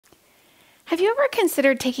Have you ever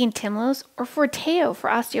considered taking Tymlos or Forteo for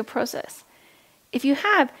osteoporosis? If you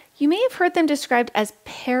have, you may have heard them described as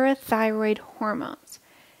parathyroid hormones.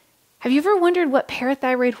 Have you ever wondered what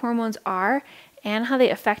parathyroid hormones are and how they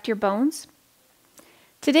affect your bones?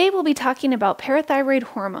 Today we'll be talking about parathyroid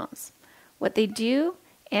hormones, what they do,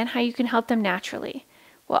 and how you can help them naturally.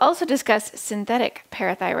 We'll also discuss synthetic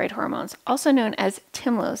parathyroid hormones, also known as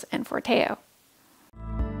Tymlos and Forteo.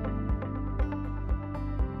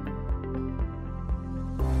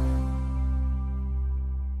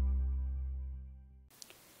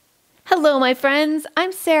 Hello, my friends.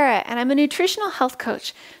 I'm Sarah, and I'm a nutritional health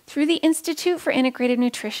coach through the Institute for Integrative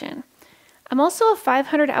Nutrition. I'm also a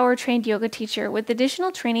 500-hour trained yoga teacher with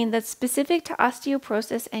additional training that's specific to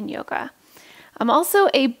osteoporosis and yoga. I'm also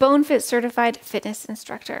a BoneFit certified fitness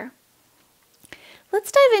instructor.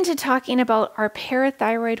 Let's dive into talking about our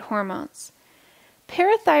parathyroid hormones.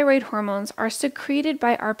 Parathyroid hormones are secreted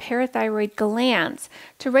by our parathyroid glands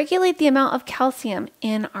to regulate the amount of calcium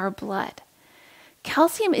in our blood.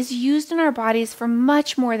 Calcium is used in our bodies for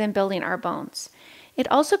much more than building our bones. It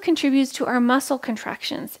also contributes to our muscle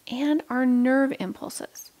contractions and our nerve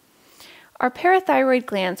impulses. Our parathyroid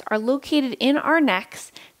glands are located in our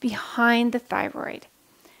necks behind the thyroid.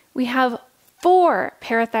 We have 4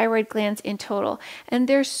 parathyroid glands in total, and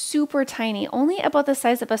they're super tiny, only about the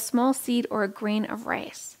size of a small seed or a grain of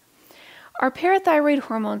rice. Our parathyroid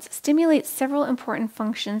hormones stimulate several important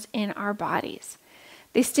functions in our bodies.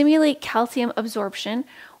 They stimulate calcium absorption,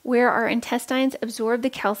 where our intestines absorb the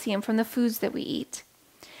calcium from the foods that we eat.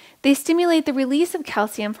 They stimulate the release of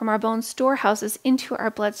calcium from our bone storehouses into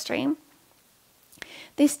our bloodstream.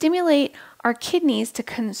 They stimulate our kidneys to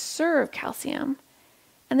conserve calcium.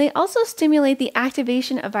 And they also stimulate the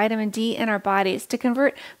activation of vitamin D in our bodies to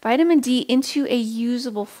convert vitamin D into a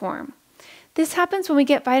usable form. This happens when we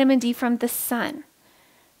get vitamin D from the sun.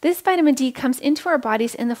 This vitamin D comes into our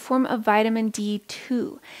bodies in the form of vitamin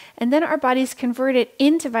D2, and then our bodies convert it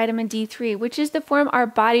into vitamin D3, which is the form our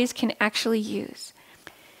bodies can actually use.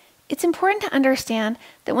 It's important to understand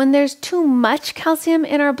that when there's too much calcium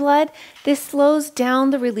in our blood, this slows down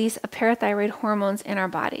the release of parathyroid hormones in our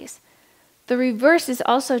bodies. The reverse is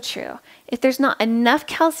also true. If there's not enough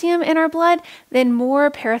calcium in our blood, then more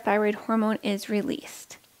parathyroid hormone is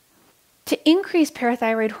released. To increase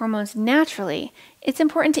parathyroid hormones naturally, it's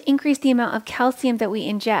important to increase the amount of calcium that we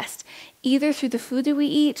ingest, either through the food that we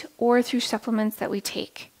eat or through supplements that we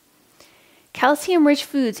take. Calcium-rich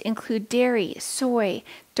foods include dairy, soy,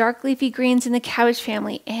 dark leafy greens in the cabbage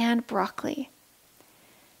family, and broccoli.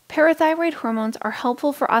 Parathyroid hormones are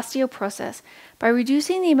helpful for osteoporosis by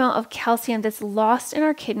reducing the amount of calcium that's lost in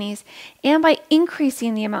our kidneys and by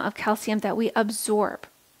increasing the amount of calcium that we absorb.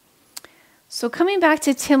 So coming back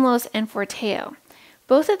to Tymlos and Forteo,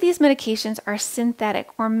 both of these medications are synthetic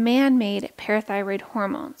or man-made parathyroid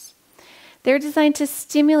hormones. They're designed to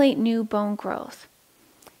stimulate new bone growth.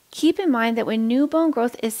 Keep in mind that when new bone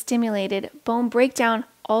growth is stimulated, bone breakdown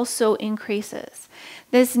also increases.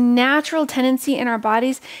 This natural tendency in our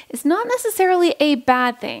bodies is not necessarily a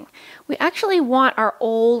bad thing. We actually want our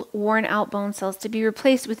old, worn-out bone cells to be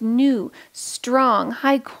replaced with new, strong,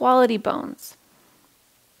 high-quality bones.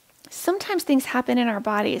 Sometimes things happen in our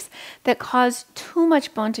bodies that cause too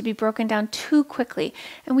much bone to be broken down too quickly,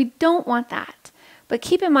 and we don't want that. But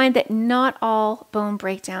keep in mind that not all bone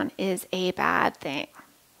breakdown is a bad thing.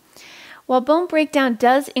 While bone breakdown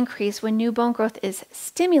does increase when new bone growth is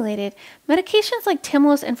stimulated, medications like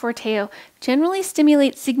Tymlos and Forteo generally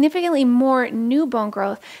stimulate significantly more new bone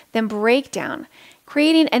growth than breakdown,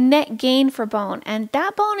 creating a net gain for bone, and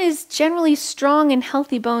that bone is generally strong and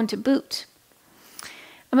healthy bone to boot.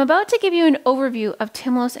 I'm about to give you an overview of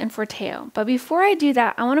Tymlos and Forteo, but before I do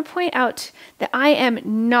that, I want to point out that I am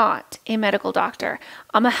not a medical doctor.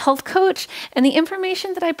 I'm a health coach, and the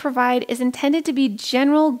information that I provide is intended to be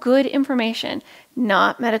general good information,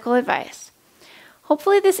 not medical advice.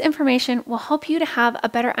 Hopefully this information will help you to have a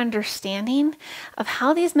better understanding of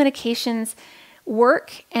how these medications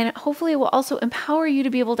work, and hopefully it will also empower you to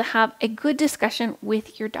be able to have a good discussion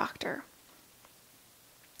with your doctor.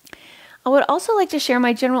 I would also like to share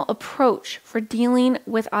my general approach for dealing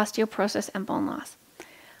with osteoporosis and bone loss.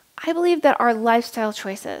 I believe that our lifestyle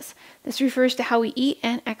choices, this refers to how we eat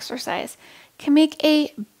and exercise, can make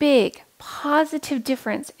a big positive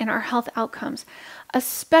difference in our health outcomes,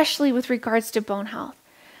 especially with regards to bone health.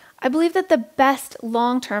 I believe that the best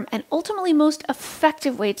long-term and ultimately most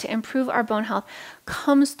effective way to improve our bone health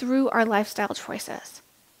comes through our lifestyle choices.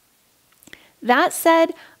 That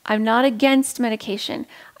said, I'm not against medication.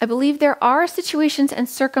 I believe there are situations and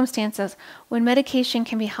circumstances when medication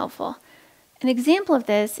can be helpful. An example of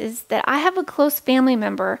this is that I have a close family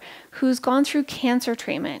member who's gone through cancer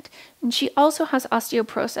treatment, and she also has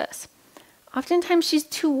osteoporosis. Oftentimes she's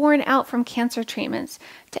too worn out from cancer treatments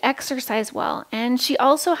to exercise well, and she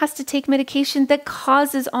also has to take medication that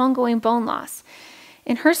causes ongoing bone loss.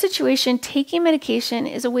 In her situation, taking medication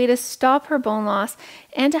is a way to stop her bone loss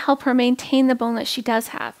and to help her maintain the bone that she does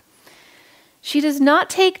have. She does not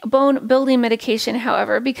take bone building medication,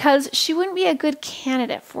 however, because she wouldn't be a good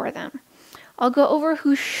candidate for them. I'll go over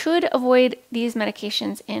who should avoid these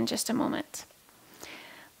medications in just a moment.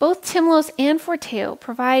 Both Tymlos and Forteo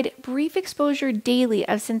provide brief exposure daily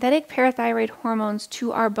of synthetic parathyroid hormones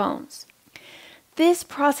to our bones. This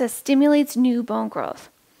process stimulates new bone growth.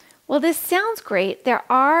 While this sounds great, there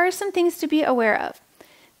are some things to be aware of.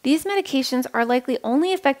 These medications are likely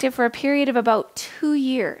only effective for a period of about 2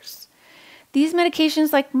 years. These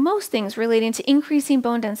medications, like most things relating to increasing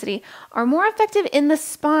bone density, are more effective in the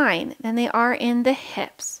spine than they are in the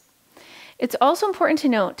hips. It's also important to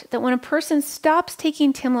note that when a person stops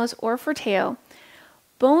taking Tymlos or Forteo,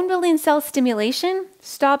 bone building cell stimulation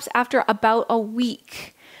stops after about a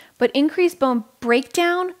week, but increased bone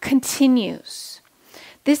breakdown continues.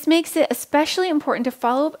 This makes it especially important to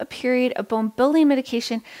follow up a period of bone building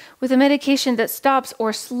medication with a medication that stops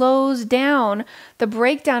or slows down the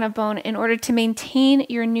breakdown of bone in order to maintain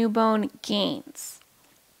your new bone gains.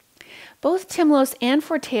 Both Tymlos and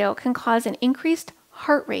Forteo can cause an increased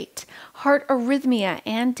heart rate, heart arrhythmia,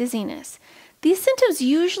 and dizziness. These symptoms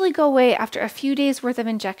usually go away after a few days worth of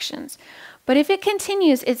injections, but if it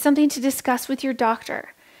continues, it's something to discuss with your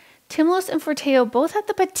doctor. Tymlos and Forteo both have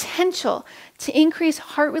the potential to increase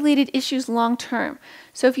heart-related issues long-term.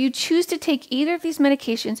 So if you choose to take either of these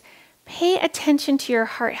medications, pay attention to your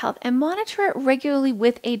heart health and monitor it regularly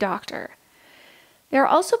with a doctor. There are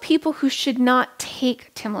also people who should not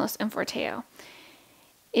take Tymlos and Forteo.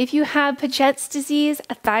 If you have Paget's disease,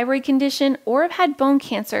 a thyroid condition, or have had bone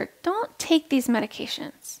cancer, don't take these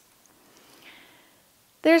medications.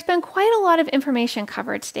 There's been quite a lot of information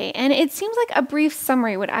covered today, and it seems like a brief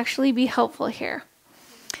summary would actually be helpful here.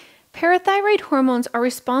 Parathyroid hormones are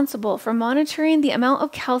responsible for monitoring the amount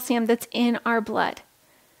of calcium that's in our blood.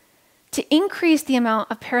 To increase the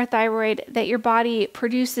amount of parathyroid that your body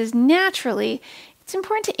produces naturally, it's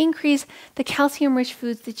important to increase the calcium-rich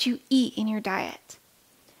foods that you eat in your diet.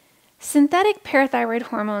 Synthetic parathyroid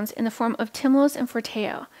hormones in the form of Tymlos and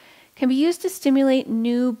Forteo can be used to stimulate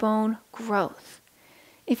new bone growth.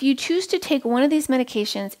 If you choose to take one of these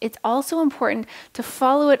medications, it's also important to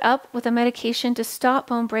follow it up with a medication to stop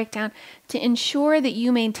bone breakdown to ensure that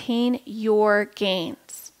you maintain your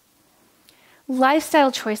gains.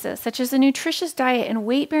 Lifestyle choices such as a nutritious diet and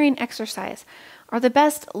weight-bearing exercise are the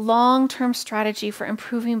best long-term strategy for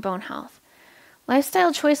improving bone health.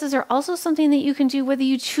 Lifestyle choices are also something that you can do whether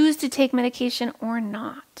you choose to take medication or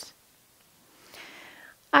not.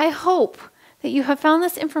 I hope that you have found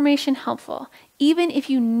this information helpful, even if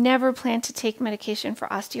you never plan to take medication for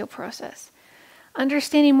osteoporosis.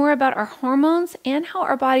 Understanding more about our hormones and how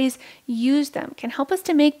our bodies use them can help us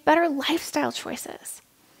to make better lifestyle choices.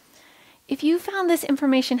 If you found this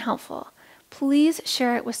information helpful, please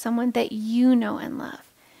share it with someone that you know and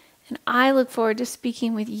love. And I look forward to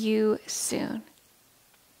speaking with you soon.